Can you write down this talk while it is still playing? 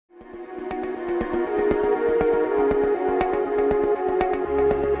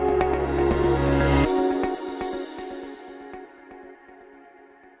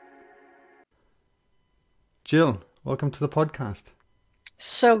Jill, welcome to the podcast.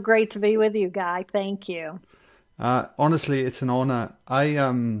 So great to be with you, Guy. Thank you. Honestly, it's an honor.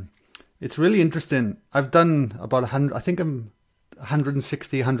 It's really interesting. I've done about 100, I think I'm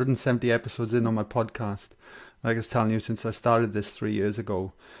 160, 170 episodes in on my podcast, like I was telling you, since I started this 3 years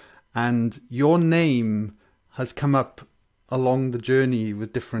ago. And your name has come up along the journey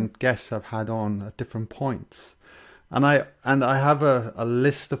with different guests I've had on at different points. And I have a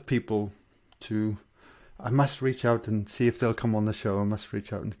list of people to I must reach out and see if they'll come on the show. I must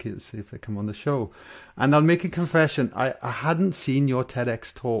reach out and see if they come on the show. And I'll make a confession. I hadn't seen your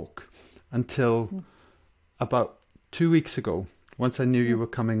TEDx talk until about 2 weeks ago, once I knew you were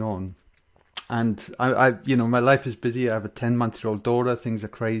coming on. And my life is busy. I have a 10-month-old daughter. Things are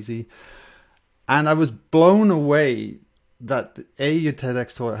crazy. And I was blown away that your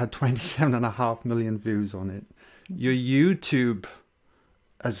TEDx talk had 27.5 million views on it. Your YouTube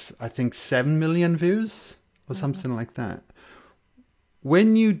has, I think, 7 million views or something like that.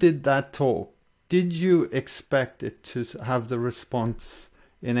 When you did that talk, did you expect it to have the response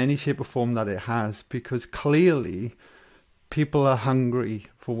in any shape or form that it has? Because clearly people are hungry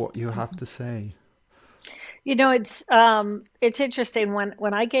for what you have to say. It's interesting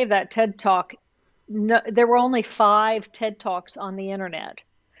when I gave that TED talk, no, there were only 5 TED talks on the internet.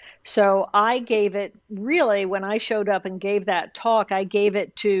 So I gave it really, when I showed up and gave that talk, I gave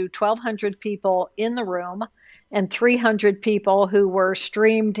it to 1,200 people in the room and 300 people who were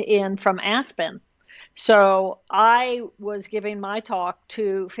streamed in from Aspen. So I was giving my talk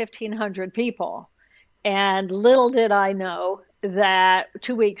to 1,500 people. And little did I know that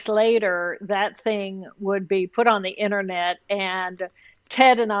 2 weeks later, that thing would be put on the internet, and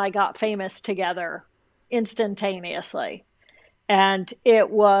Ted and I got famous together instantaneously. And it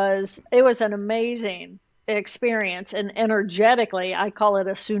was an amazing experience, and energetically I call it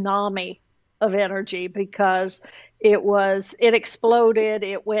a tsunami of energy, because it exploded.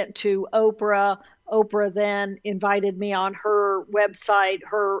 It went to Oprah. Oprah then invited me on her website,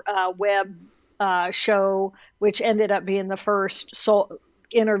 her web show, which ended up being the first soul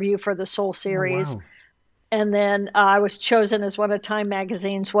interview for the Soul Oh, series. wow. And then I was chosen as one of Time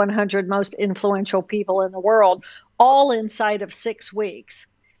Magazine's 100 most influential people in the world, all inside of 6 weeks.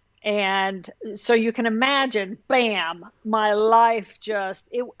 And so you can imagine, bam, my life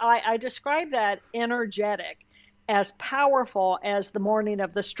I describe that energetic as powerful as the morning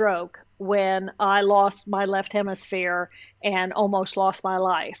of the stroke when I lost my left hemisphere and almost lost my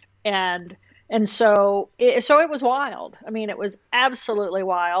life. And so it was wild. I mean, it was absolutely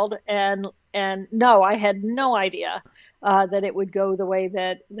wild. And no, I had no idea that it would go the way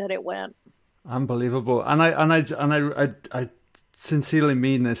that it went. Unbelievable. And I sincerely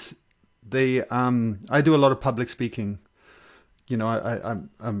mean this. I do a lot of public speaking.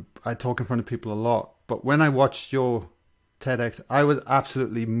 I talk in front of people a lot. But when I watched your TEDx, I was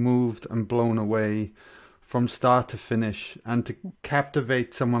absolutely moved and blown away from start to finish. And to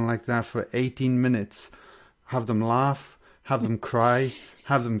captivate someone like that for 18 minutes, have them laugh, have them cry,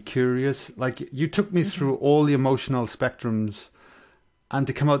 have them curious. Like, you took me through all the emotional spectrums, and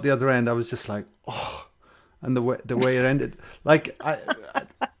to come out the other end, I was just like, oh, and the way it ended, like I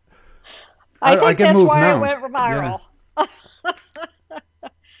I think get that's moved why it now. went Yeah. viral.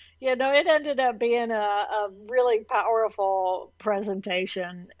 It ended up being a really powerful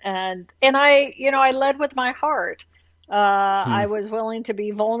presentation, and I led with my heart. Hmm. I was willing to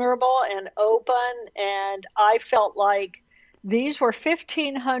be vulnerable and open, and I felt like these were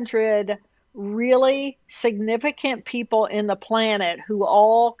 1,500 really significant people in the planet who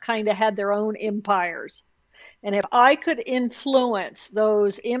all kind of had their own empires. And if I could influence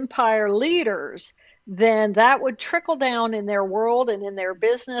those empire leaders, then that would trickle down in their world and in their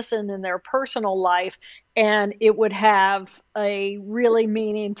business and in their personal life, and it would have a really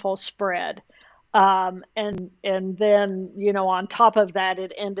meaningful spread. And then, on top of that,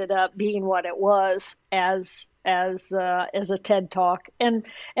 it ended up being what it was as a TED talk. And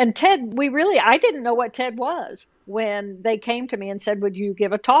Ted, I didn't know what TED was when they came to me and said, "Would you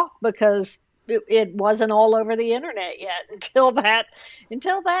give a talk?" Because it wasn't all over the internet yet until that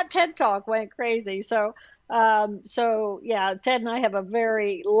TED talk went crazy. So yeah, Ted and I have a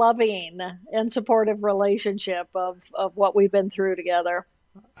very loving and supportive relationship of what we've been through together.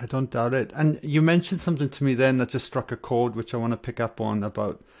 I don't doubt it. And you mentioned something to me then that just struck a chord, which I want to pick up on,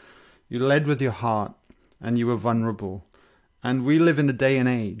 about you led with your heart and you were vulnerable. And we live in a day and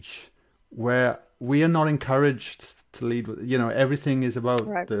age where we are not encouraged to lead with, everything is about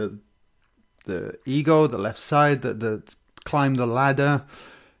Right. the ego, the left side, the climb the ladder.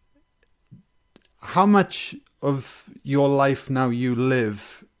 How much of your life now you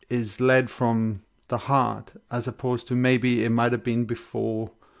live is led from the heart, as opposed to maybe it might have been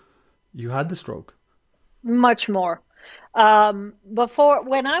before you had the stroke? Much more.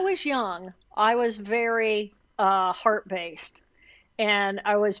 When I was young, I was very heart-based. And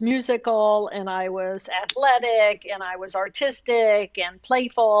I was musical and I was athletic and I was artistic and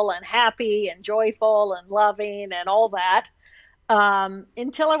playful and happy and joyful and loving and all that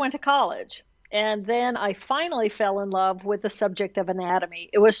until I went to college. And then I finally fell in love with the subject of anatomy.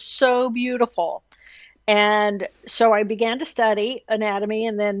 It was so beautiful. And so I began to study anatomy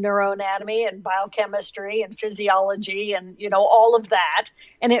and then neuroanatomy and biochemistry and physiology and, all of that.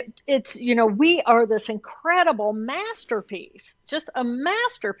 And we are this incredible masterpiece, just a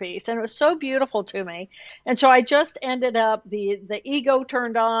masterpiece. And it was so beautiful to me. And so I just ended up, the ego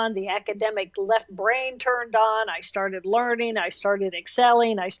turned on, the academic left brain turned on. I started learning, I started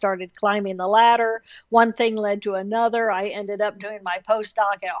excelling, I started climbing the ladder. One thing led to another. I ended up doing my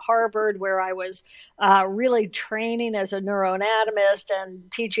postdoc at Harvard, where I was really training as a neuroanatomist and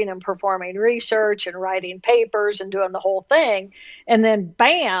teaching and performing research and writing papers and doing the whole thing. And then,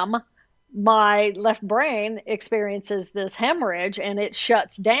 bam, my left brain experiences this hemorrhage and it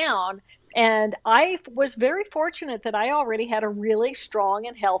shuts down. And I was very fortunate that I already had a really strong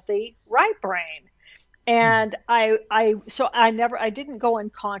and healthy right brain. And I didn't go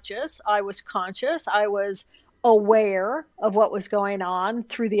unconscious. I was conscious. I was aware of what was going on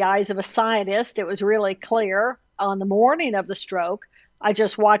through the eyes of a scientist. It was really clear on the morning of the stroke. I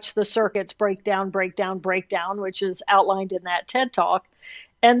just watched the circuits break down, which is outlined in that TED Talk.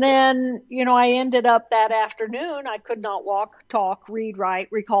 And then, I ended up that afternoon, I could not walk, talk, read, write,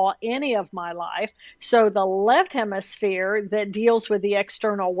 recall any of my life. So the left hemisphere that deals with the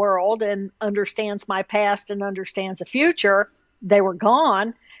external world and understands my past and understands the future, they were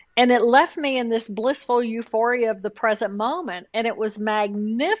gone. And it left me in this blissful euphoria of the present moment. And it was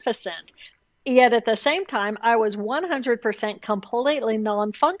magnificent. Yet at the same time, I was 100% completely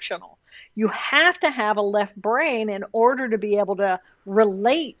non-functional. You have to have a left brain in order to be able to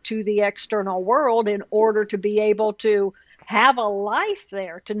relate to the external world, in order to be able to have a life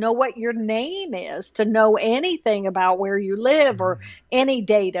there, to know what your name is, to know anything about where you live or any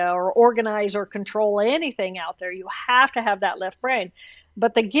data or organize or control anything out there. You have to have that left brain.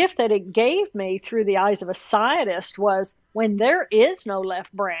 But the gift that it gave me through the eyes of a scientist was, when there is no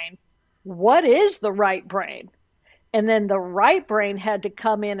left brain, what is the right brain? And then the right brain had to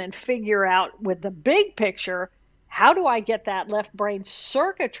come in and figure out, with the big picture, how do I get that left brain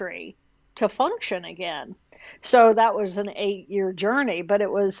circuitry to function again? So that was an 8-year journey, but it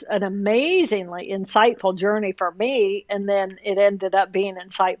was an amazingly insightful journey for me. And then it ended up being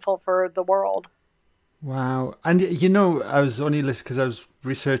insightful for the world. Wow. And I was only listening because I was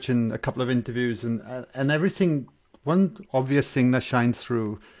researching a couple of interviews and everything. One obvious thing that shines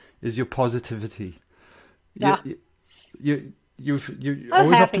through is your positivity. Yeah. You're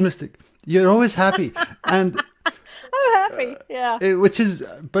always happy. Optimistic. You're always happy. And I'm happy. Yeah. Which is,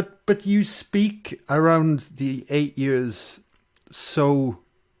 but you speak around the 8 years so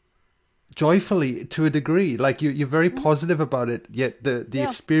joyfully to a degree. Like you're very positive about it. Yet the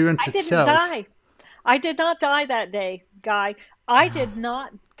experience itself. I did not die that day, Guy. I did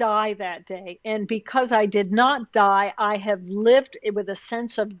not die that day. And because I did not die, I have lived with a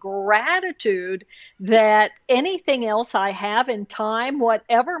sense of gratitude that anything else I have in time,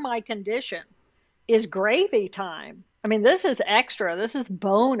 whatever my condition, is gravy time. I mean, this is extra. This is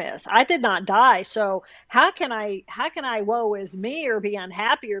bonus. I did not die. So how can I woe is me or be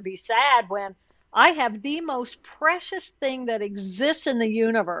unhappy or be sad when I have the most precious thing that exists in the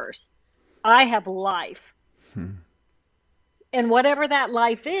universe? I have life. And whatever that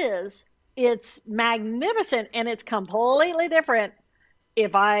life is, it's magnificent, and it's completely different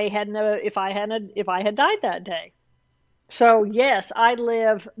if I had died that day. So yes, I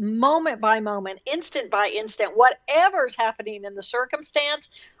live moment by moment, instant by instant, whatever's happening in the circumstance,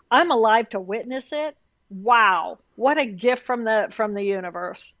 I'm alive to witness it. Wow, what a gift from the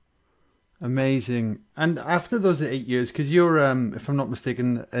universe. Amazing. And after those 8 years, because you're, if I'm not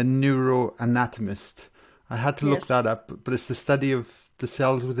mistaken, a neuroanatomist. I had to look that up, but it's the study of the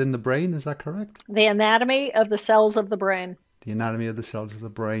cells within the brain. Is that correct? The anatomy of the cells of the brain. The anatomy of the cells of the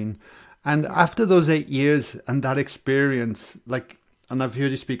brain. And after those 8 years and that experience, and I've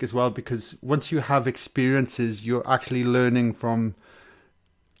heard you speak as well, because once you have experiences, you're actually learning from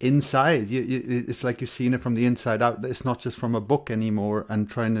inside. It's like you've seen it from the inside out. It's not just from a book anymore and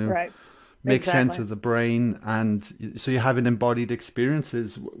trying to make sense of the brain. And so you have embodied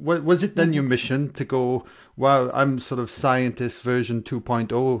experiences. Was it then your mission to go, wow, I'm sort of scientist version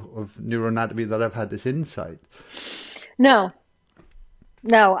 2.0 of neuroanatomy, that I've had this insight? No.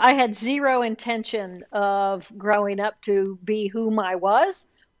 No, I had zero intention of growing up to be whom I was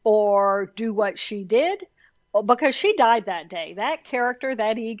or do what she did because she died that day. That character,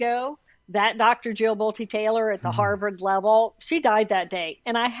 that ego, that Dr. Jill Bolte Taylor at the Harvard level, she died that day.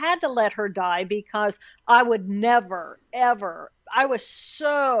 And I had to let her die because I would never, ever, I was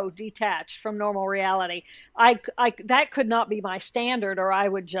so detached from normal reality. That could not be my standard, or I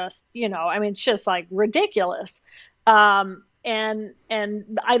would just, I mean, it's just like ridiculous. And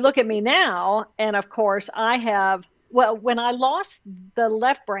I look at me now, and of course I have, well, when I lost the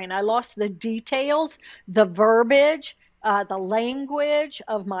left brain, I lost the details, the verbiage, the language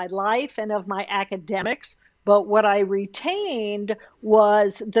of my life and of my academics. But what I retained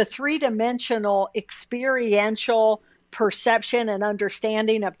was the three-dimensional experiential perception and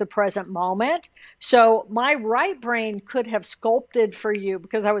understanding of the present moment. So my right brain could have sculpted for you,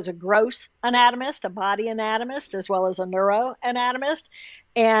 because I was a gross anatomist, a body anatomist, as well as a neuroanatomist.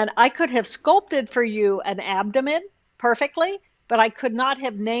 And I could have sculpted for you an abdomen perfectly, but I could not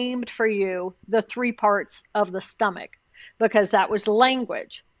have named for you the three parts of the stomach because that was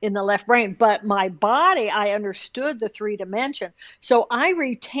language in the left brain. But my body, I understood the three dimension. So I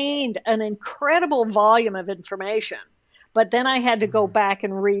retained an incredible volume of information. But then I had to go back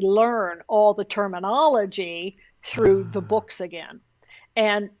and relearn all the terminology through the books again.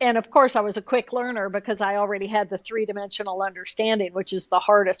 And of course, I was a quick learner because I already had the three-dimensional understanding, which is the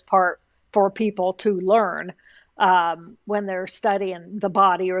hardest part for people to learn when they're studying the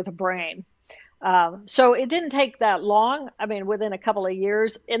body or the brain. So it didn't take that long. I mean, within a couple of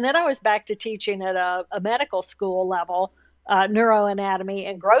years. And then I was back to teaching at a medical school level, neuroanatomy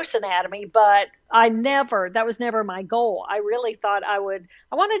and gross anatomy, but that was never my goal. I really thought I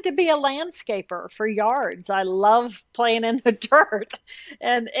wanted to be a landscaper for yards. I love playing in the dirt.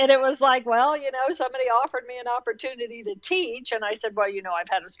 And it was like, well, somebody offered me an opportunity to teach. And I said, well, I've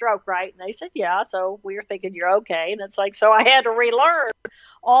had a stroke, right? And they said, yeah. So we were thinking you're okay. And it's like, so I had to relearn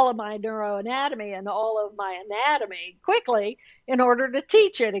all of my neuroanatomy and all of my anatomy quickly in order to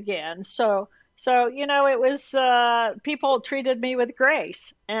teach it again. So, it was, people treated me with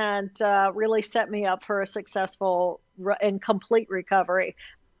grace and really set me up for a successful and complete recovery.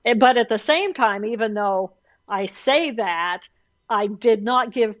 But at the same time, even though I say that, I did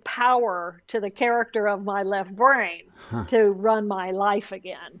not give power to the character of my left brain to run my life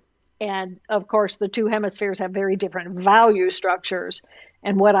again. And of course, the two hemispheres have very different value structures.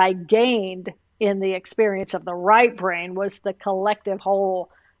 And what I gained in the experience of the right brain was the collective whole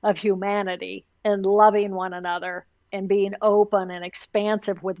of humanity and loving one another and being open and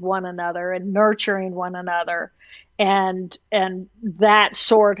expansive with one another and nurturing one another, and that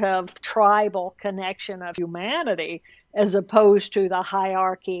sort of tribal connection of humanity, as opposed to the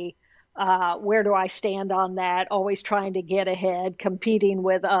hierarchy. Where do I stand on that? Always trying to get ahead, competing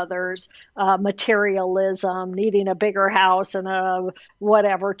with others, materialism, needing a bigger house and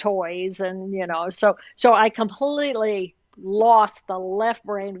whatever toys, and so I completely lost the left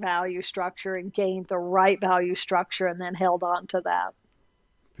brain value structure and gained the right value structure, and then held on to that.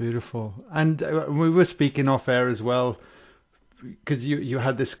 Beautiful. And we were speaking off air as well, because you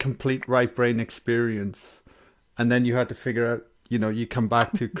had this complete right brain experience, and then you had to figure out, you come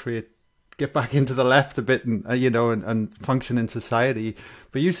back to get back into the left a bit, and and function in society.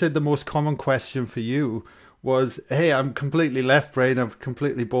 But you said the most common question for you was, hey, I'm completely left brain, I've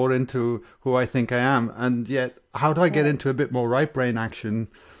completely bought into who I think I am, and yet how do I get into a bit more right brain action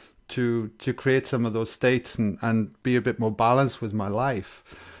to create some of those states and be a bit more balanced with my life?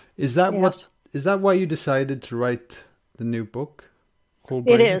 Is that why you decided to write the new book? Whole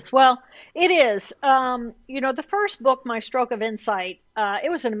Brain? It is. Well, it is. The first book, My Stroke of Insight,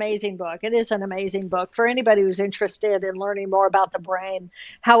 it was an amazing book. It is an amazing book for anybody who's interested in learning more about the brain,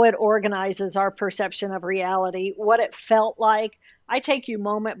 how it organizes our perception of reality, what it felt like. I take you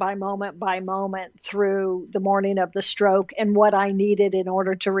moment by moment by moment through the morning of the stroke and what I needed in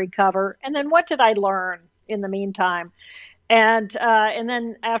order to recover. And then what did I learn in the meantime? And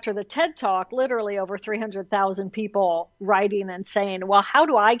then after the TED Talk, literally over 300,000 people writing and saying, well, how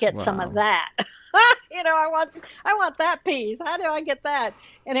do I get some of that? I want that piece. How do I get that?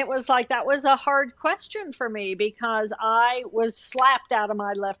 And it was like, that was a hard question for me because I was slapped out of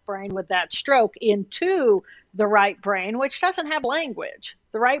my left brain with that stroke into the right brain, which doesn't have language.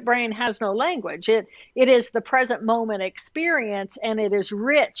 The right brain has no language. It is the present moment experience, and it is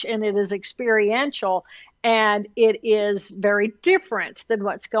rich and it is experiential, and it is very different than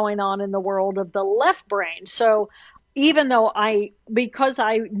what's going on in the world of the left brain. So even though because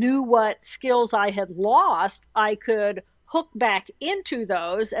I knew what skills I had lost, I could hooked back into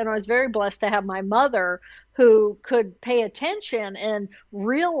those. And I was very blessed to have my mother who could pay attention and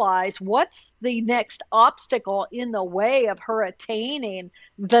realize what's the next obstacle in the way of her attaining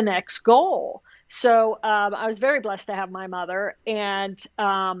the next goal. So I was very blessed to have my mother. And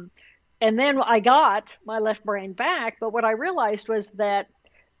then I got my left brain back. But what I realized was that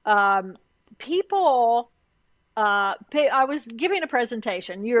people, I was giving a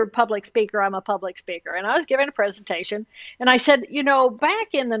presentation. You're a public speaker. I'm a public speaker. And I was giving a presentation. And I said,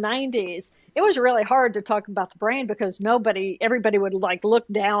 back in the 90s, it was really hard to talk about the brain because everybody would like look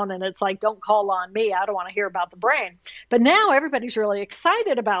down and it's like, don't call on me. I don't want to hear about the brain. But now everybody's really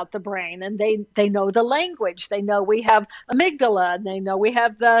excited about the brain and they know the language. They know we have amygdala and they know we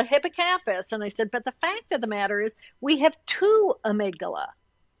have the hippocampus. And I said, but the fact of the matter is we have two amygdala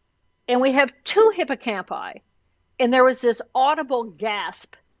and we have two hippocampi. And there was this audible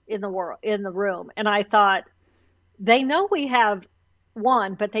gasp in the room. And I thought, they know we have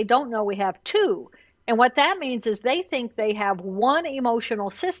one, but they don't know we have two. And what that means is they think they have one emotional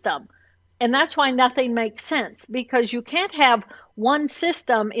system. And that's why nothing makes sense, because you can't have one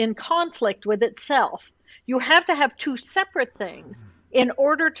system in conflict with itself. You have to have two separate things in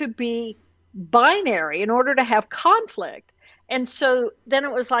order to be binary, in order to have conflict. And so then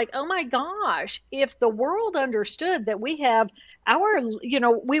it was like, oh my gosh, if the world understood that we have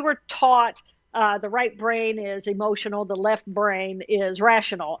we were taught the right brain is emotional, the left brain is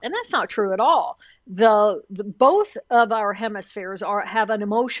rational. And that's not true at all. Both of our hemispheres have an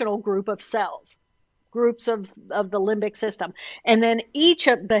emotional group of cells, groups of the limbic system. And then each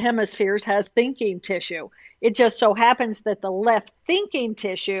of the hemispheres has thinking tissue. It just so happens that the left thinking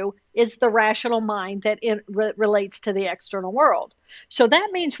tissue is the rational mind that relates to the external world. So that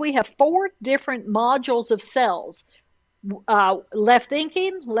means we have 4 different modules of cells: left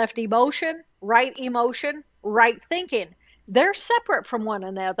thinking, left emotion, right thinking. They're separate from one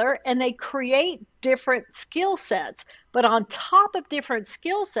another and they create different skill sets. But on top of different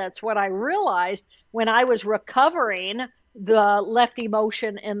skill sets, what I realized when I was recovering the left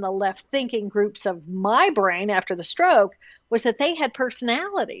emotion and the left thinking groups of my brain after the stroke was that they had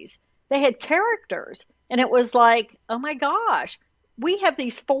personalities, they had characters. And it was like, oh my gosh, we have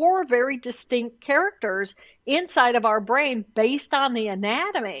these 4 very distinct characters inside of our brain based on the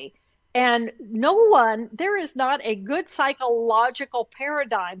anatomy. And there is not a good psychological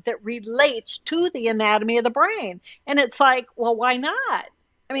paradigm that relates to the anatomy of the brain. And it's like, well, why not?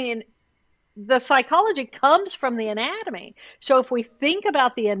 I mean, the psychology comes from the anatomy. So if we think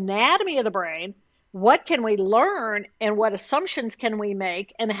about the anatomy of the brain, what can we learn and what assumptions can we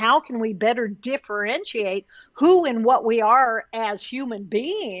make and how can we better differentiate who and what we are as human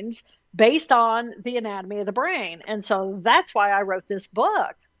beings based on the anatomy of the brain? And so that's why I wrote this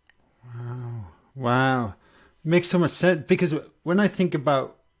book. Wow. Makes so much sense, because when I think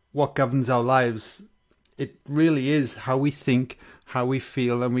about what governs our lives, it really is how we think, how we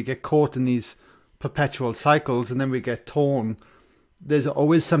feel, and we get caught in these perpetual cycles and then we get torn. There's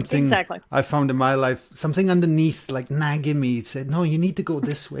always something I found in my life, something underneath, like nagging me, said, no, you need to go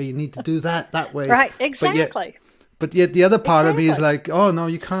this way, you need to do that way. Right, exactly. But yet the other part of me is like, oh no,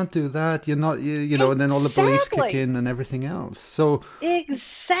 you can't do that. You're not, and then all the beliefs kick in and everything else. So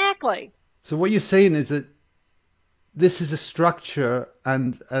exactly. So what you're saying is that this is a structure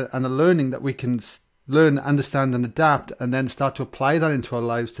and a learning that we can learn, understand, and adapt, and then start to apply that into our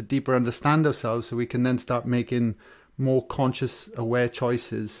lives to deeper understand ourselves, so we can then start making more conscious, aware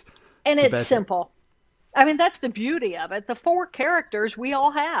choices. And it's simple. I mean, that's the beauty of it. The 4 characters we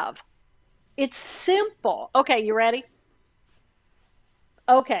all have. It's simple. Okay, you ready?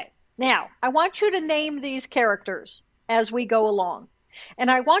 Okay. Now, I want you to name these characters as we go along.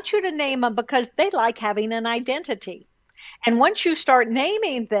 And I want you to name them because they like having an identity. And once you start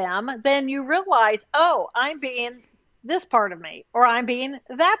naming them, then you realize, oh, I'm being this part of me, or I'm being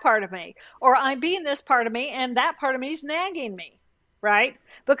that part of me, or I'm being this part of me, and that part of me is nagging me, right?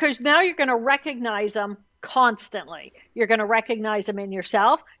 Because now you're going to recognize them constantly. You're going to recognize them in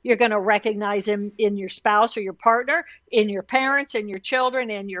yourself. You're going to recognize them in your spouse or your partner, in your parents, in your children,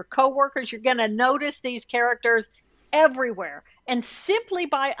 in your coworkers. You're going to notice these characters everywhere. And simply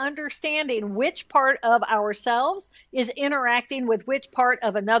by understanding which part of ourselves is interacting with which part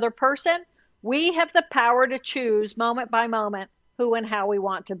of another person, we have the power to choose moment by moment who and how we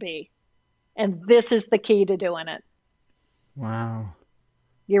want to be. And this is the key to doing it. Wow.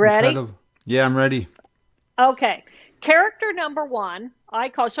 You ready? Incredible. Yeah, I'm ready. Okay. Character number 1,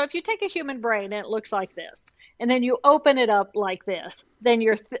 so if you take a human brain and it looks like this, and then you open it up like this, then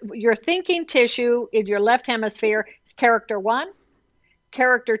your thinking tissue in your left hemisphere is character 1.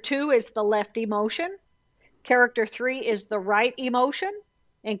 Character 2 is the left emotion. Character 3 is the right emotion,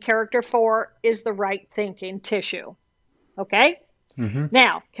 and character 4 is the right thinking tissue. Okay? Mm-hmm.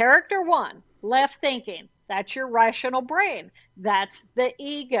 Now, character 1, left thinking, that's your rational brain. That's the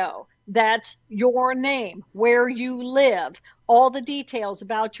ego. That's your name, where you live, all the details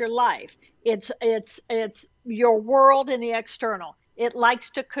about your life. It's your world in the external. It likes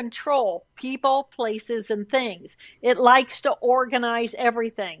to control people, places, and things. It likes to organize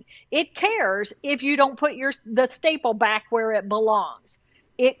everything. It cares if you don't put the staple back where it belongs.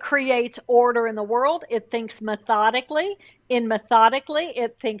 It creates order in the world. It thinks methodically. Methodically,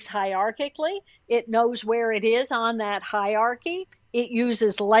 it thinks hierarchically. It knows where it is on that hierarchy. It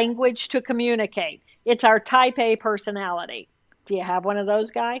uses language to communicate. It's our type A personality. Do you have one of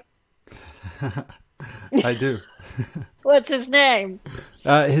those, Guy? I do. What's his name?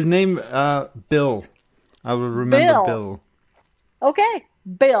 His name, Bill. I will remember Bill. Okay,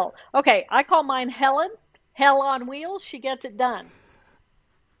 Bill. Okay, I call mine Helen. Hell on wheels. She gets it done.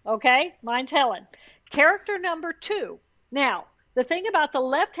 Okay, mine's Helen. Character number 2. Now, the thing about the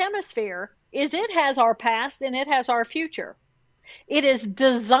left hemisphere is it has our past and it has our future. It is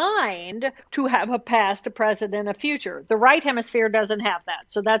designed to have a past, a present, and a future. The right hemisphere doesn't have that.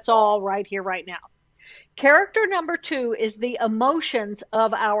 So that's all right here, right now. Character number 2 is the emotions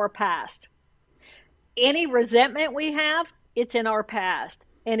of our past. Any resentment we have, it's in our past.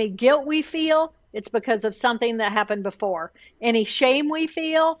 Any guilt we feel, it's because of something that happened before. Any shame we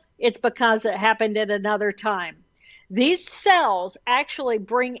feel, it's because it happened at another time. These cells actually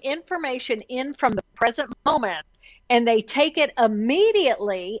bring information in from the present moment, and they take it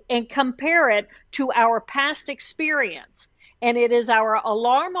immediately and compare it to our past experience. And it is our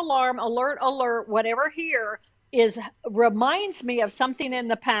alarm, alert, whatever here reminds me of something in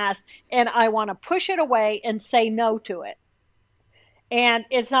the past, and I want to push it away and say no to it. And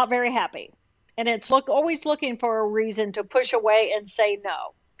it's not very happy. And it's always looking for a reason to push away and say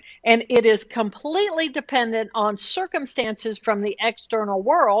no. And it is completely dependent on circumstances from the external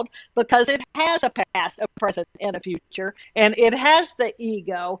world because it has a past, a present, and a future. And it has the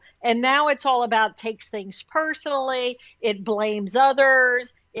ego. And now it's all about takes things personally. It blames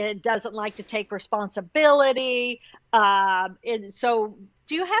others. It doesn't like to take responsibility. So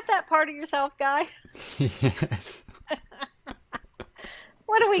do you have that part of yourself, Guy? Yes.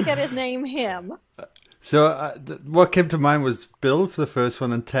 What are we going to name him? So what came to mind was Bill for the first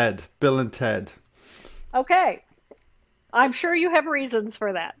one and Ted. Bill and Ted. Okay. I'm sure you have reasons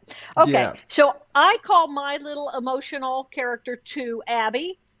for that. Okay. Yeah. So I call my little emotional character 2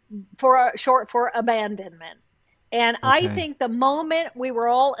 Abby, short for abandonment. And okay. I think the moment we were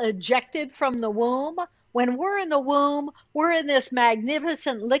all ejected from the womb, when we're in the womb, we're in this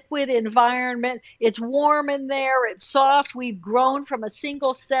magnificent liquid environment. It's warm in there. It's soft. We've grown from a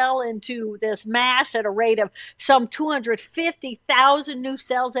single cell into this mass at a rate of some 250,000 new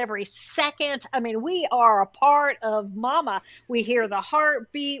cells every second. I mean, we are a part of Mama. We hear the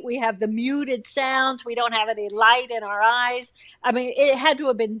heartbeat. We have the muted sounds. We don't have any light in our eyes. I mean, it had to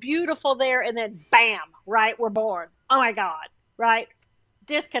have been beautiful there. And then bam, right, we're born. Oh, my God, right?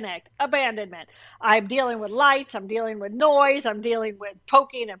 Disconnect, abandonment. I'm dealing with lights. I'm dealing with noise. I'm dealing with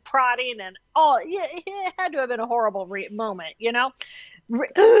poking and prodding and all. It had to have been a horrible moment, you know.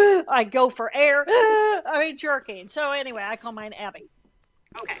 I go for air. Jerking. So anyway, I call mine Abby.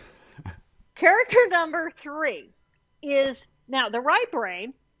 Okay. Character number 3 is now the right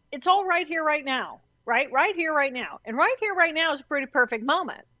brain. It's all right here, right now. Right here, right now. And right here, right now is a pretty perfect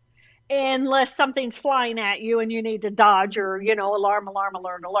moment. Unless something's flying at you and you need to dodge or, alarm,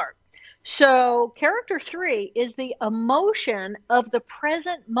 alert. So character 3 is the emotion of the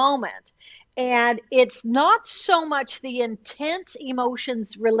present moment. And it's not so much the intense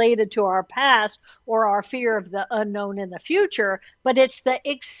emotions related to our past or our fear of the unknown in the future, but it's the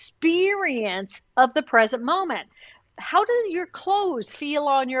experience of the present moment. How do your clothes feel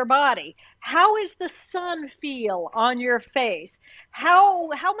on your body? How is the sun feel on your face? How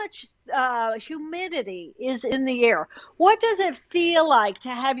much humidity is in the air? What does it feel like to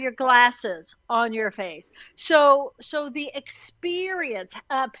have your glasses on your face? So the experience.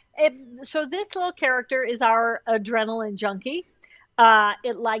 So this little character is our adrenaline junkie.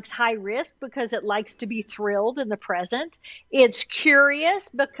 It likes high risk because it likes to be thrilled in the present. It's curious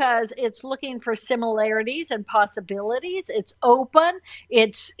because it's looking for similarities and possibilities. It's open.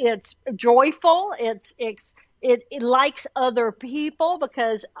 It's joyful. It likes other people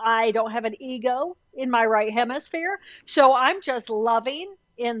because I don't have an ego in my right hemisphere. So I'm just loving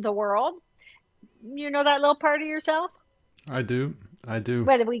in the world. You know that little part of yourself? I do.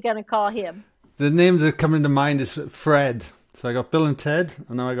 What are we going to call him? The names that come into mind is Fred. So I got Bill and Ted,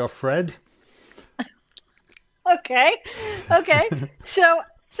 and now I got Fred. Okay. Okay. So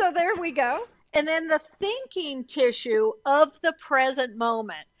there we go. And then the thinking tissue of the present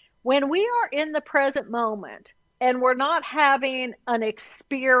moment. When we are in the present moment and we're not having an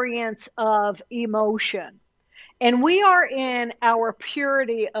experience of emotion, and we are in our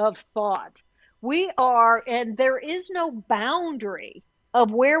purity of thought. We are, and there is no boundary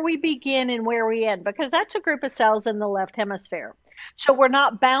of where we begin and where we end, because that's a group of cells in the left hemisphere. So we're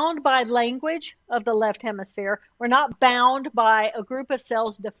not bound by language of the left hemisphere. We're not bound by a group of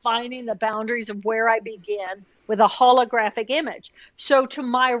cells defining the boundaries of where I begin with a holographic image. So to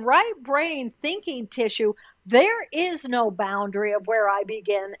my right brain thinking tissue, there is no boundary of where I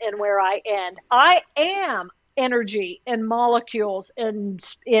begin and where I end. I am energy and molecules and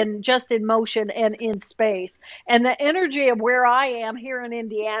in motion and in space, and the energy of where I am here in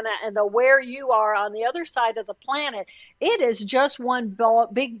Indiana and the where you are on the other side of the planet, it is just one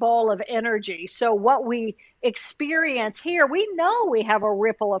big ball of energy. So what we experience here, we know we have a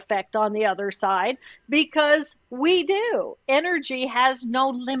ripple effect on the other side, because we do. Energy has no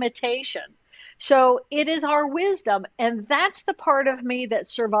limitation. So it is our wisdom, and that's the part of me that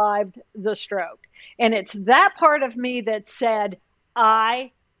survived the stroke. And it's that part of me that said,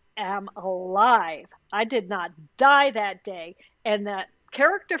 I am alive. I did not die that day. And that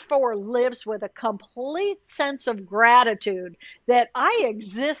character 4 lives with a complete sense of gratitude that I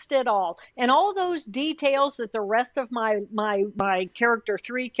exist at all. And all those details that the rest of my character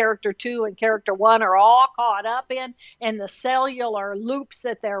 3, character 2, and character 1 are all caught up in, and the cellular loops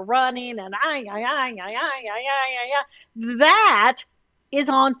that they're running, and that is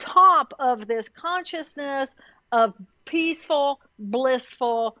on top of this consciousness of peaceful,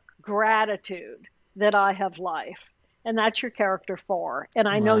 blissful gratitude that I have life. And that's your character 4. And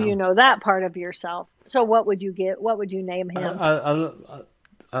I know you Wow. know that part of yourself. So what would you get? What would you name him?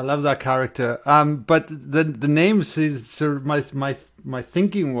 I love that character. But the names is so my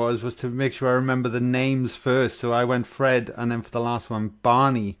thinking was to make sure I remember the names first. So I went Fred, and then for the last one,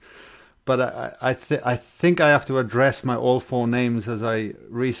 Barney. But I think I have to address my all 4 names as I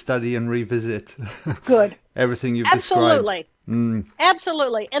restudy and revisit Good. everything you've described. Absolutely.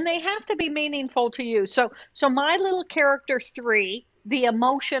 Absolutely. And they have to be meaningful to you. So my little character 3, the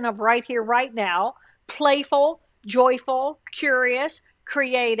emotion of right here, right now, playful, joyful, curious,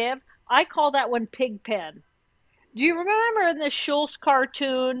 creative. I call that one Pigpen. Do you remember in the Schulz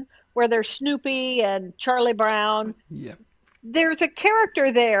cartoon where there's Snoopy and Charlie Brown? Yeah. There's a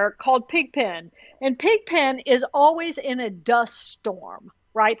character there called Pigpen, and Pigpen is always in a dust storm,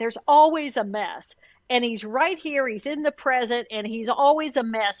 right? There's always a mess. And he's right here, he's in the present, and he's always a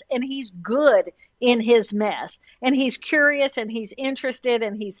mess, and he's good in his mess. And he's curious, and he's interested,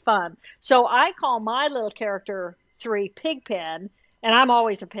 and he's fun. So I call my little character 3 Pigpen, and I'm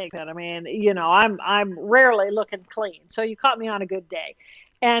always a pigpen. I mean, I'm rarely looking clean. So you caught me on a good day.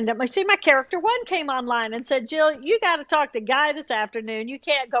 And my character 1 came online and said, Jill, you got to talk to Guy this afternoon. You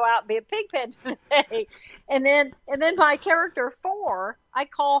can't go out and be a pigpen today. And then my character 4, I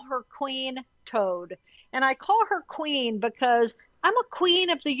call her Queen Toad. And I call her queen because I'm a queen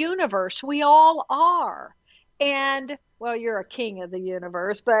of the universe. We all are. And, well, you're a king of the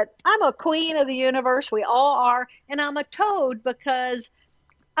universe, but I'm a queen of the universe. We all are. And I'm a toad because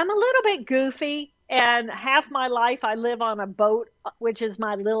I'm a little bit goofy. And half my life I live on a boat, which is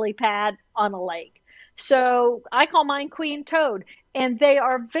my lily pad on a lake. So I call mine Queen Toad. And they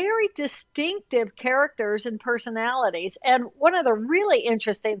are very distinctive characters and personalities. And one of the really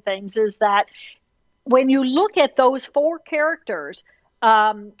interesting things is that when you look at those 4 characters,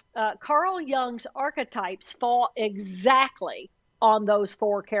 Carl Jung's archetypes fall exactly on those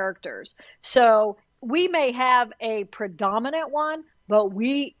 4 characters. So we may have a predominant one, but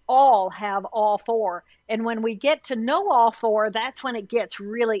we all have all 4. And when we get to know all 4, that's when it gets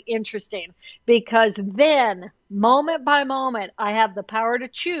really interesting, because then moment by moment, I have the power to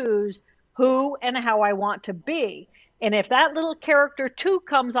choose who and how I want to be. And if that little character 2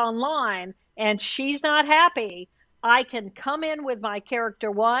 comes online and she's not happy, I can come in with my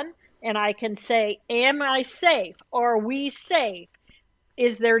character 1 and I can say, am I safe? Are we safe?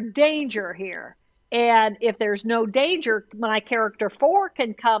 Is there danger here? And if there's no danger, my character 4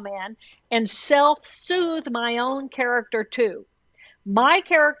 can come in and self-soothe my own character 2. My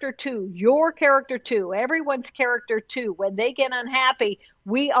character 2, your character 2, everyone's character 2, when they get unhappy,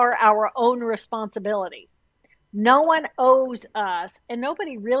 we are our own responsibility. No one owes us, and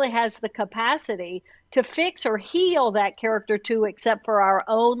nobody really has the capacity to fix or heal that character 2 except for our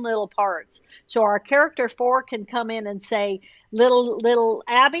own little parts. So our character 4 can come in and say, little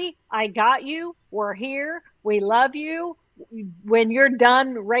Abby, I got you. We're here. We love you. when you're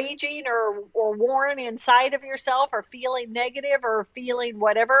done raging or warring inside of yourself or feeling negative or feeling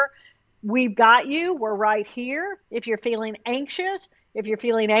whatever, we've got you. We're right here. If you're feeling anxious, if you're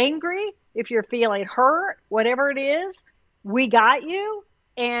feeling angry, if you're feeling hurt, whatever it is, we got you.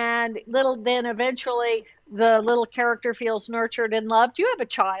 And then eventually the little character feels nurtured and loved. You have a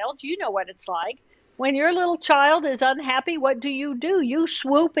child, you know what it's like. When your little child is unhappy, what do? You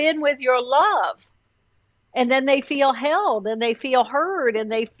swoop in with your love. And then they feel held and they feel heard and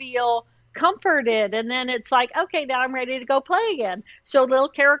they feel comforted. And then it's like, okay, now I'm ready to go play again. So little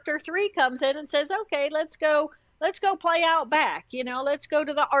character 3 comes in and says, okay, let's go play out back. Let's go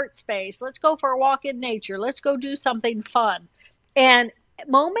to the art space. Let's go for a walk in nature. Let's go do something fun. And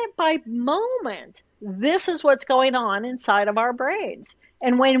moment by moment, this is what's going on inside of our brains.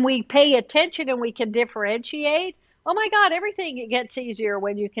 And when we pay attention and we can differentiate, oh my God, everything gets easier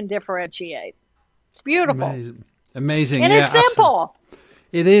when you can differentiate. It's beautiful. Amazing. And it's simple.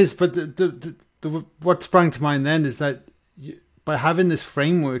 It is. But what sprang to mind then is that by having this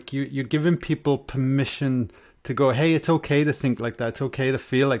framework, you're giving people permission to go, hey, it's okay to think like that. It's okay to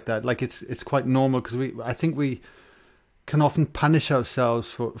feel like that. Like it's quite normal, because I think we can often punish ourselves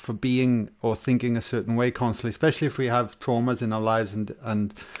for being or thinking a certain way constantly, especially if we have traumas in our lives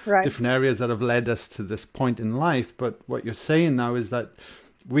and right. different areas that have led us to this point in life. But what you're saying now is that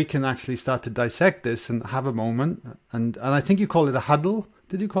we can actually start to dissect this and have a moment. And I think you call it a huddle.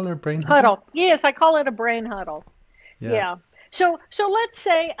 Did you call it a brain huddle? Yes, I call it a brain huddle. Yeah. So let's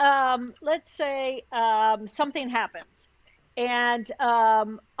say something happens, and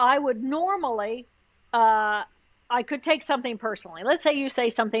I would normally I could take something personally. Let's say you say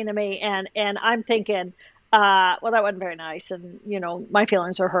something to me, and I'm thinking, well, that wasn't very nice, and my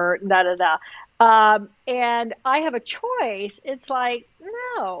feelings are hurt, and da da da. And I have a choice. It's like,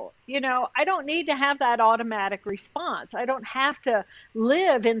 no, I don't need to have that automatic response. I don't have to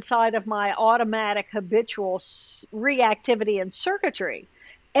live inside of my automatic habitual reactivity and circuitry.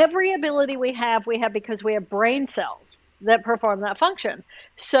 Every ability we have because we have brain cells that perform that function.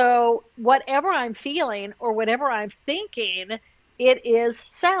 So whatever I'm feeling or whatever I'm thinking, it is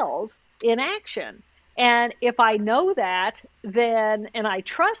cells in action. And if I know that, and I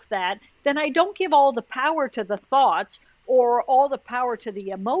trust that, then I don't give all the power to the thoughts or all the power to the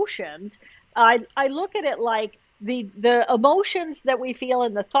emotions. I look at it like the emotions that we feel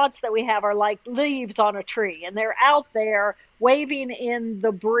and the thoughts that we have are like leaves on a tree, and they're out there waving in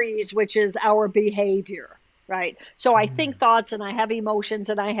the breeze, which is our behavior. Right. So I think thoughts and I have emotions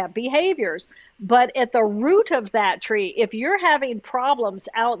and I have behaviors. But at the root of that tree, if you're having problems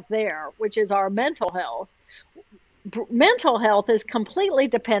out there, which is our mental health is completely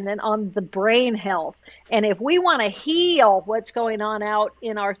dependent on the brain health. And if we want to heal what's going on out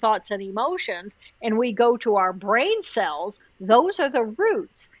in our thoughts and emotions, and we go to our brain cells, those are the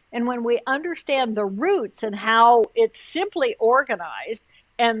roots. And when we understand the roots and how it's simply organized,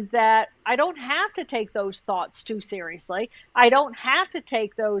 and that I don't have to take those thoughts too seriously. I don't have to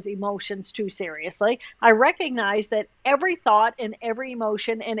take those emotions too seriously. I recognize that every thought and every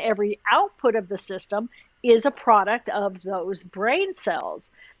emotion and every output of the system is a product of those brain cells.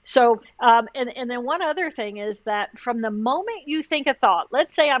 So, and then one other thing is that from the moment you think a thought,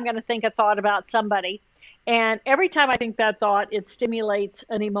 let's say I'm going to think a thought about somebody, and every time I think that thought, it stimulates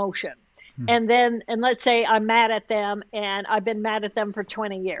an emotion. And let's say I'm mad at them, and I've been mad at them for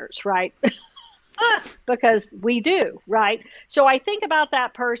 20 years, right? Because we do, right? So I think about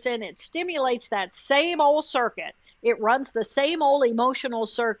that person. It stimulates that same old circuit. It runs the same old emotional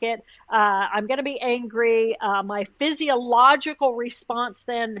circuit. I'm going to be angry. My physiological response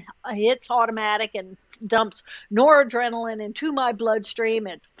then hits automatic and dumps noradrenaline into my bloodstream.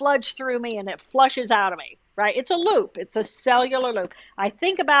 It floods through me and it flushes out of me, right? It's a loop. It's a cellular loop. I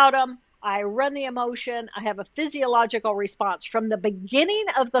think about them. I run the emotion. I have a physiological response. From the beginning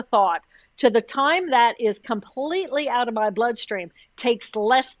of the thought to the time that is completely out of my bloodstream takes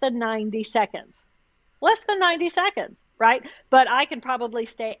less than 90 seconds. Less than 90 seconds, right? But I can probably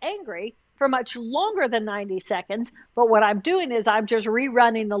stay angry for much longer than 90 seconds. But what I'm doing is I'm just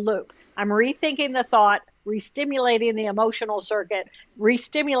rerunning the loop. I'm rethinking the thought, re-stimulating the emotional circuit,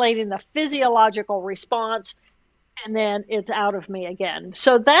 re-stimulating the physiological response, and then it's out of me again.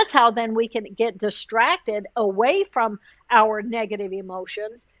 So that's how then we can get distracted away from our negative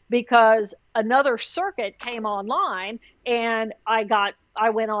emotions, because another circuit came online and I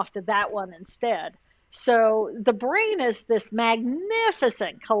went off to that one instead. So the brain is this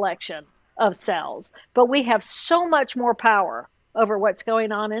magnificent collection of cells, but we have so much more power over what's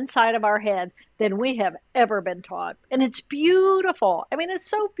going on inside of our head than we have ever been taught. And it's beautiful. I mean, it's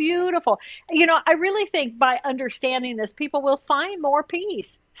so beautiful. I really think by understanding this, people will find more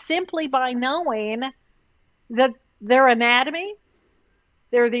peace simply by knowing that their anatomy,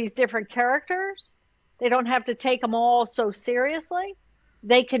 there are these different characters. They don't have to take them all so seriously.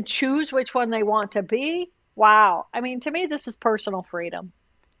 They can choose which one they want to be. Wow. I mean, to me, this is personal freedom.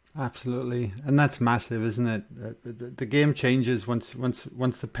 Absolutely. And that's massive, isn't it? The game changes once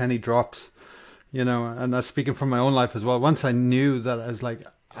the penny drops, and I'm speaking from my own life as well. Once I knew that, I was like,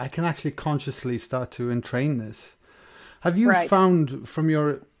 I can actually consciously start to entrain this. Have you found from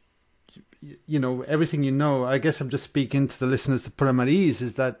your, everything I guess I'm just speaking to the listeners to put them at ease,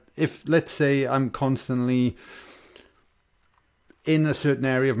 is that if, let's say, I'm constantly in a certain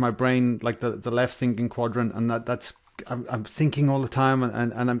area of my brain, like the left thinking quadrant, and I'm thinking all the time,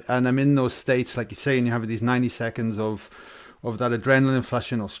 and I'm in those states, like you say, and you have these 90 seconds of that adrenaline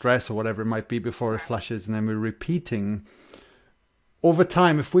flushing or stress or whatever it might be before it flushes, and then we're repeating. Over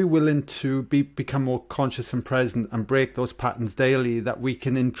time, if we're willing to become more conscious and present and break those patterns daily, that we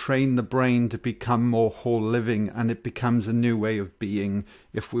can entrain the brain to become more whole living, and it becomes a new way of being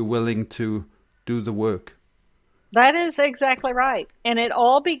if we're willing to do the work. That is exactly right. And it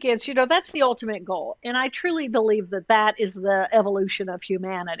all begins, that's the ultimate goal. And I truly believe that is the evolution of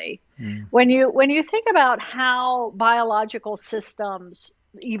humanity. When you think about how biological systems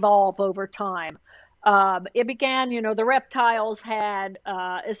evolve over time, it began, the reptiles had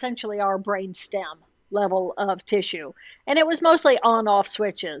essentially our brain stem level of tissue. And it was mostly on-off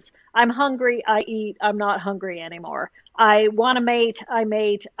switches. I'm hungry, I eat, I'm not hungry anymore. I want to mate, I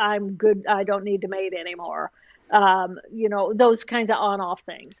mate, I'm good, I don't need to mate anymore. Those kinds of on-off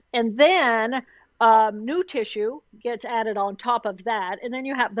things. And then new tissue gets added on top of that. And then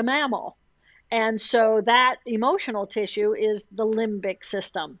you have the mammal. And so that emotional tissue is the limbic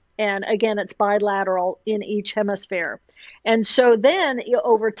system. And again, it's bilateral in each hemisphere. And so then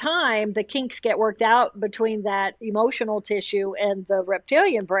over time, the kinks get worked out between that emotional tissue and the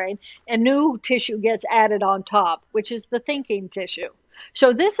reptilian brain, and new tissue gets added on top, which is the thinking tissue.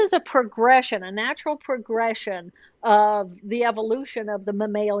 So this is a progression, a natural progression of the evolution of the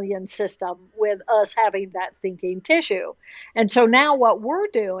mammalian system with us having that thinking tissue. And so now what we're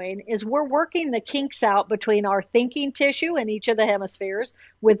doing is we're working the kinks out between our thinking tissue in each of the hemispheres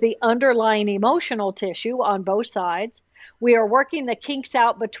with the underlying emotional tissue on both sides. We are working the kinks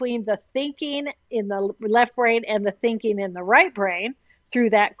out between the thinking in the left brain and the thinking in the right brain through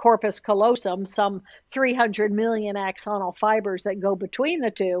that corpus callosum, some 300 million axonal fibers that go between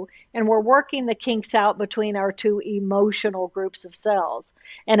the two, and we're working the kinks out between our two emotional groups of cells.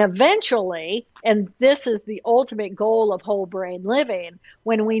 And eventually, and this is the ultimate goal of whole brain living,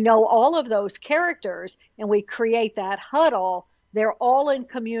 when we know all of those characters and we create that huddle, they're all in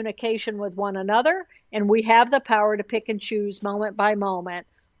communication with one another, and we have the power to pick and choose moment by moment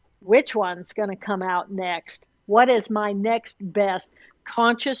which one's going to come out next. What is my next best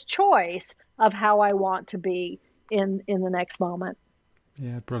conscious choice of how I want to be in the next moment?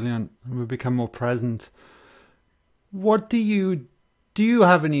 Yeah, brilliant. We become more present. What do you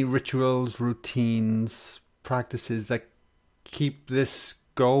have any rituals, routines, practices that keep this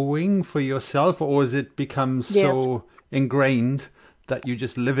going for yourself, or has it become so ingrained that you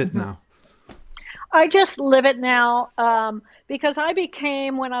just live it now? I just live it now because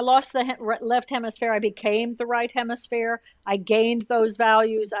when I lost the left hemisphere, I became the right hemisphere. I gained those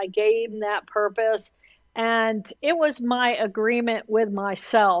values. I gained that purpose. And it was my agreement with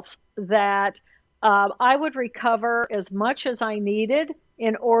myself that I would recover as much as I needed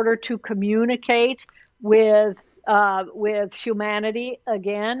in order to communicate with humanity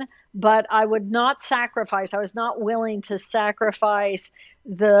again, but I would not sacrifice. I was not willing to sacrifice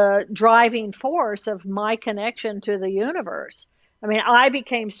the driving force of my connection to the universe. I mean, I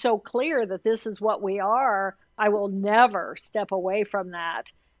became so clear that this is what we are. I will never step away from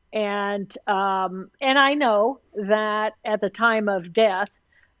that. And I know that at the time of death,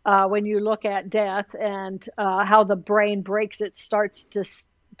 when you look at death and how the brain starts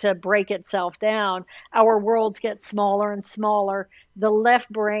to break itself down, our worlds get smaller and smaller. The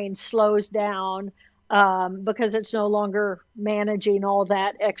left brain slows down because it's no longer managing all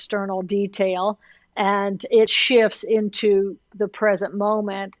that external detail, and it shifts into the present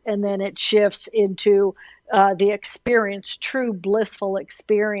moment, and then it shifts into the experience, true blissful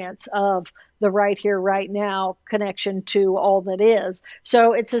experience of the right here, right now connection to all that is.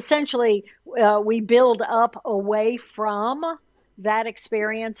 So it's essentially we build up away from that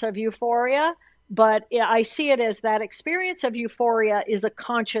experience of euphoria, but I see it as that experience of euphoria is a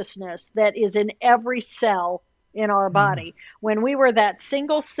consciousness that is in every cell in our body. When we were that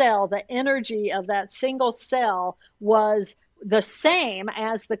single cell, the energy of that single cell was the same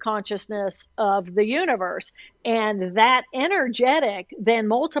as the consciousness of the universe. And that energetic then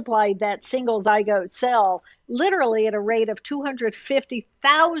multiplied that single zygote cell literally at a rate of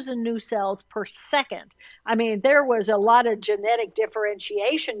 250,000 new cells per second. I mean, there was a lot of genetic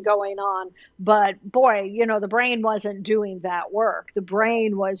differentiation going on, but boy, you know, the brain wasn't doing that work. The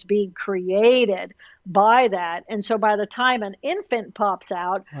brain was being created by that. And so by the time an infant pops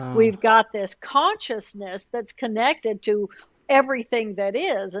out, we've got this consciousness that's connected to everything that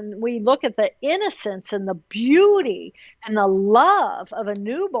is. And we look at the innocence and the beauty and the love of a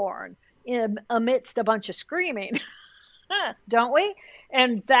newborn amidst a bunch of screaming, don't we?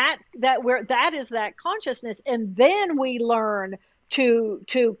 And that is that consciousness. And then we learn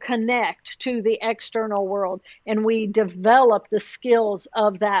to connect to the external world, and we develop the skills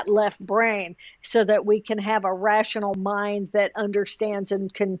of that left brain so that we can have a rational mind that understands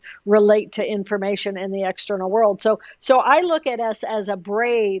and can relate to information in the external world. So I look at us as a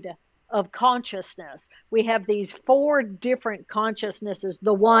braid of consciousness. We have these 4 different consciousnesses.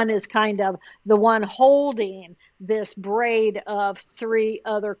 The one is kind of the one holding this braid of 3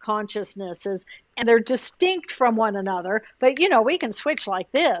 other consciousnesses, and they're distinct from one another. But, you know, we can switch like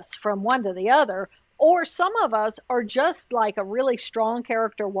this from one to the other. Or some of us are just like a really strong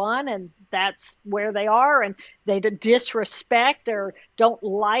character 1, and that's where they are, and they disrespect or don't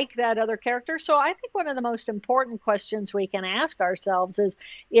like that other character. So I think one of the most important questions we can ask ourselves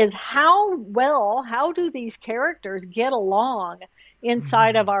is how do these characters get along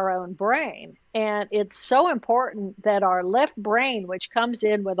inside of our own brain? And it's so important that our left brain, which comes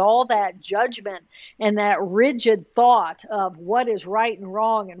in with all that judgment and that rigid thought of what is right and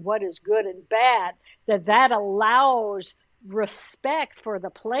wrong and what is good and bad, that allows respect for the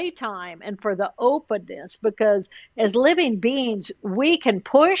playtime and for the openness, because as living beings, we can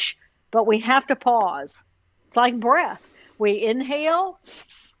push, but we have to pause. It's like breath. We inhale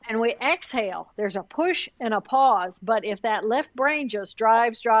and we exhale. There's a push and a pause. But if that left brain just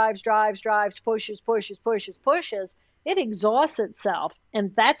drives, pushes, it exhausts itself.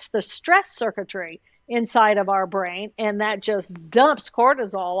 And that's the stress circuitry inside of our brain. And that just dumps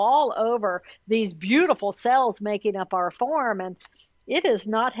cortisol all over these beautiful cells making up our form. And it is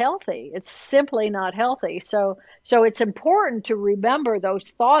not healthy. It's simply not healthy. So it's important to remember those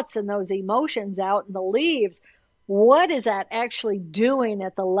thoughts and those emotions out in the leaves. What is that actually doing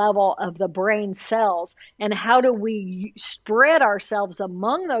at the level of the brain cells? And how do we spread ourselves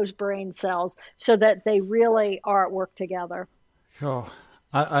among those brain cells so that they really are at work together? Sure.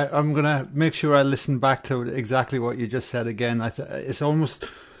 I'm going to make sure I listen back to exactly what you just said again. It's almost,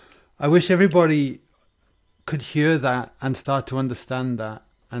 I wish everybody could hear that and start to understand that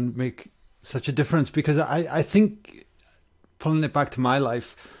and make such a difference, because I think, pulling it back to my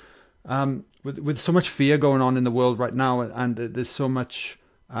life, with so much fear going on in the world right now, and there's so much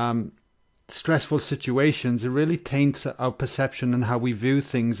stressful situations, it really taints our perception and how we view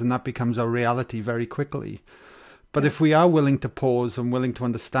things, and that becomes our reality very quickly. But if we are willing to pause and willing to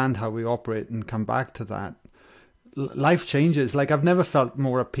understand how we operate and come back to that, life changes. Like, I've never felt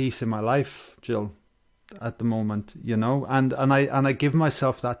more at peace in my life, Jill, at the moment, you know, and I give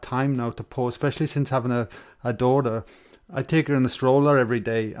myself that time now to pause, especially since having a daughter. I take her in the stroller every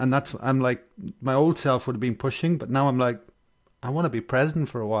day, and I'm like, my old self would have been pushing, but now I'm like, I want to be present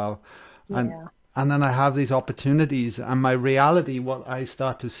for a while. And then I have these opportunities, and my reality, what I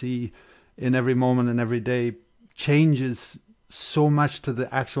start to see in every moment and every day, changes so much to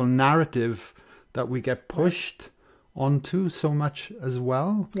the actual narrative that we get pushed onto so much as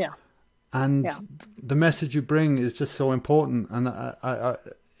well. And the message you bring is just so important. And I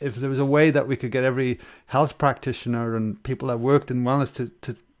if there was a way that we could get every health practitioner and people that worked in wellness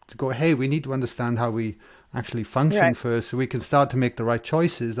to go, hey, we need to understand how we actually function first, so we can start to make the right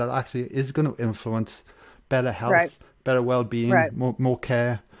choices that actually is going to influence better health, better well-being, more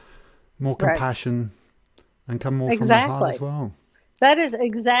care, more compassion, and come more from the heart as well. That is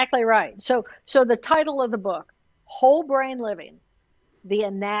exactly right. So the title of the book, Whole Brain Living, The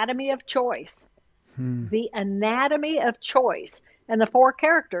Anatomy of Choice. The anatomy of choice, and the 4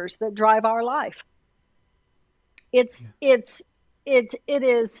 characters that drive our life. It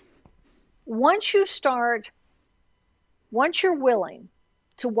is, once you're willing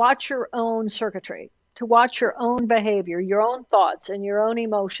to watch your own circuitry, to watch your own behavior, your own thoughts and your own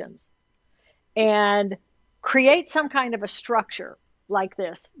emotions, and create some kind of a structure like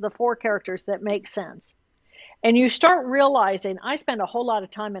this, the 4 characters that make sense. And you start realizing, I spend a whole lot of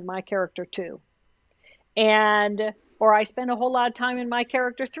time in my character too. And or I spend a whole lot of time in my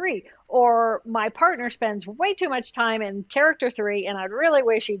character 3, or my partner spends way too much time in character 3, and I really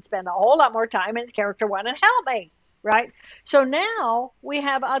wish he'd spend a whole lot more time in character 1 and help me, right? So now we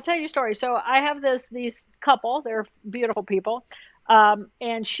have, I'll tell you a story. So I have these couple, they're beautiful people.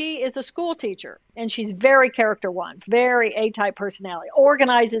 And she is a school teacher, and she's very character 1, very A-type personality,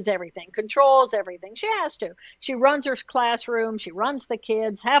 organizes everything, controls everything. She has to. She runs her classroom. She runs the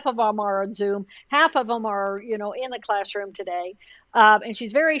kids. Half of them are on Zoom. Half of them are, in the classroom today. And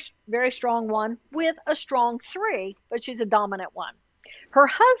she's very, very strong 1 with a strong 3, but she's a dominant 1. Her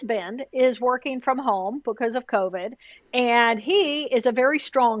husband is working from home because of COVID, and he is a very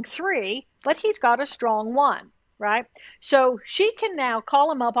strong 3, but he's got a strong 1. Right? So she can now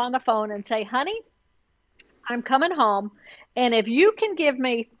call him up on the phone and say, honey, I'm coming home. And if you can give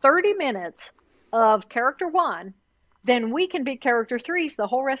me 30 minutes of character 1, then we can be character 3s the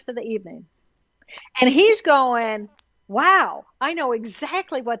whole rest of the evening. And he's going, wow, I know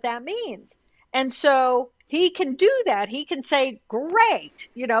exactly what that means. And so he can do that. He can say, great,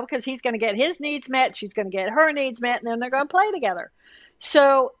 because he's going to get his needs met. She's going to get her needs met, and then they're going to play together.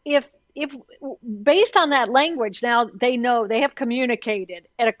 So if based on that language, now they know, they have communicated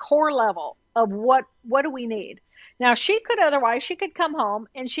at a core level of what do we need. Now she could come home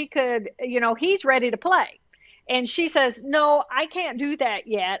and she could, he's ready to play. And she says, no, I can't do that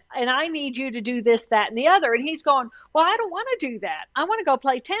yet. And I need you to do this, that, and the other. And he's going, well, I don't want to do that. I want to go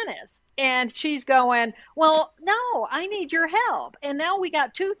play tennis. And she's going, well, no, I need your help. And now we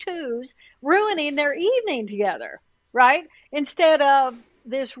got 2 twos ruining their evening together, right? Instead of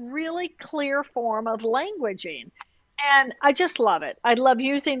this really clear form of languaging. And I just love it. I love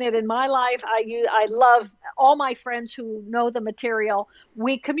using it in my life. I love all my friends who know the material.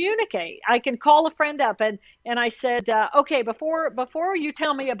 We communicate. I can call a friend up and I said, okay, before you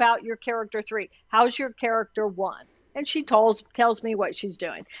tell me about your character 3, how's your character 1? And she tells me what she's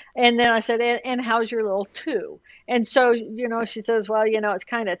doing. And then I said, and how's your little 2? And so, she says, well, it's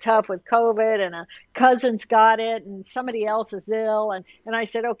kind of tough with COVID, and a cousin's got it and somebody else is ill. And I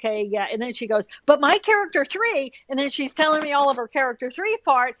said, okay, yeah. And then she goes, but my character 3, and then she's telling me all of her character 3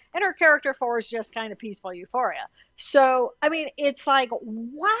 part, and her character 4 is just kind of peaceful euphoria. So, I mean, it's like,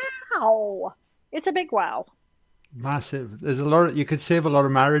 wow. It's a big wow. Massive. There's a lot, you could save a lot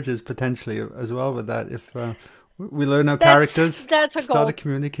of marriages potentially as well with that if... we learn our characters. That's a goal. Start to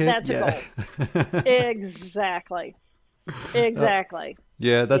communicate. That's a goal. Exactly.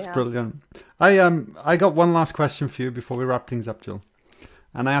 That's brilliant. I got one last question for you before we wrap things up, Jill.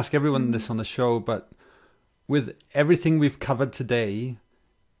 And I ask everyone this on the show, but with everything we've covered today,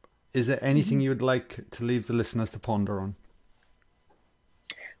 is there anything you would like to leave the listeners to ponder on?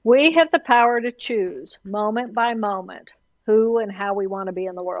 We have the power to choose moment by moment who and how we want to be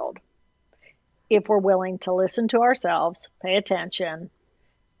in the world. If we're willing to listen to ourselves, pay attention,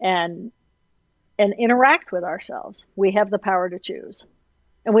 and interact with ourselves, we have the power to choose.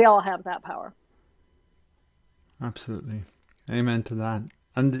 And we all have that power. Absolutely. Amen to that.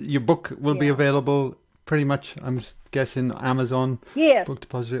 And your book will be available pretty much, I'm guessing, Amazon, Book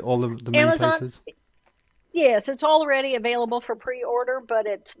Depository, all the main places? Yes, it's already available for pre-order, but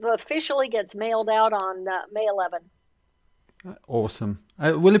it officially gets mailed out on May 11th. Awesome.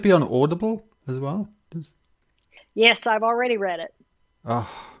 Will it be on Audible as well? Yes, I've already read it. Oh,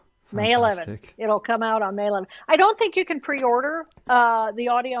 May 11th. It'll come out on May 11th. I don't think you can pre-order the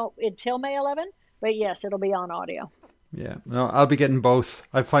audio until May 11th, but yes, it'll be on audio. Yeah, no, I'll be getting both.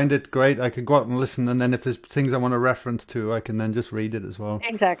 I find it great. I can go out and listen, and then if there's things I want to reference to, I can then just read it as well.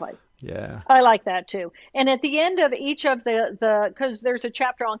 Exactly. Yeah. I like that too. And at the end of each of because there's a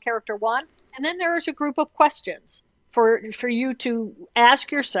chapter on character 1, and then there's a group of questions for you to ask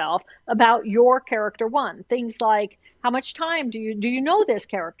yourself about your character 1. Things like, how much time do you know this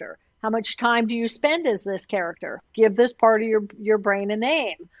character? How much time do you spend as this character? Give this part of your brain a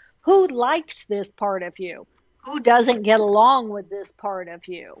name. Who likes this part of you? Who doesn't get along with this part of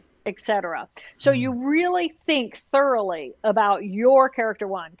you, etc. So you really think thoroughly about your character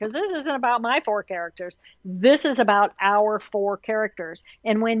 1, because this isn't about my 4 characters. This is about our 4 characters.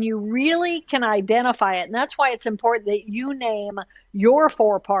 And when you really can identify it, and that's why it's important that you name your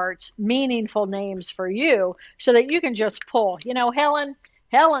 4 parts meaningful names for you, so that you can just pull,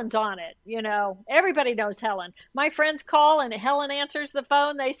 Helen's on it. Everybody knows Helen. My friends call and Helen answers the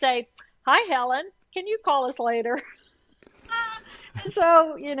phone. They say, hi, Helen. Can you call us later? And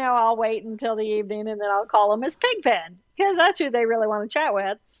so, I'll wait until the evening and then I'll call them as Pigpen, because that's who they really want to chat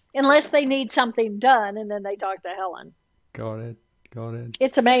with, unless they need something done, and then they talk to Helen. Got it.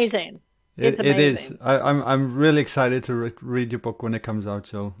 It's amazing. It is. I'm really excited to read your book when it comes out,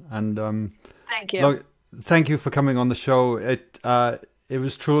 Jill. And thank you. Look, thank you for coming on the show. It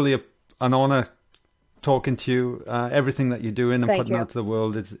was truly an honor talking to you. Everything that you're doing and Thank putting you. out to the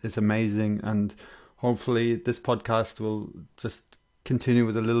world is amazing, and hopefully this podcast will just continue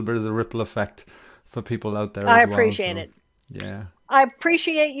with a little bit of the ripple effect for people out there I as well. appreciate So it. yeah, I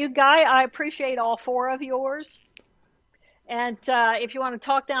appreciate you, Guy. I appreciate all four of yours. And if you want to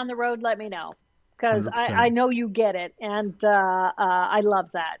talk down the road, let me know, because I 100%. know you get it, and I love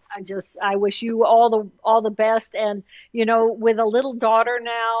that. I wish you all the best, and with a little daughter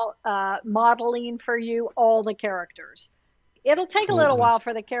now, modeling for you all the characters. It'll take a little Totally. while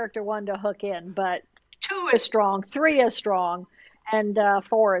for the character one to hook in, but two is strong, three is strong, and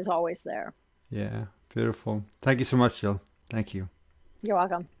four is always there. Yeah, beautiful. Thank you so much, Jill. Thank you. You're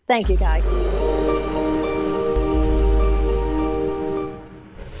welcome. Thank you, Guy.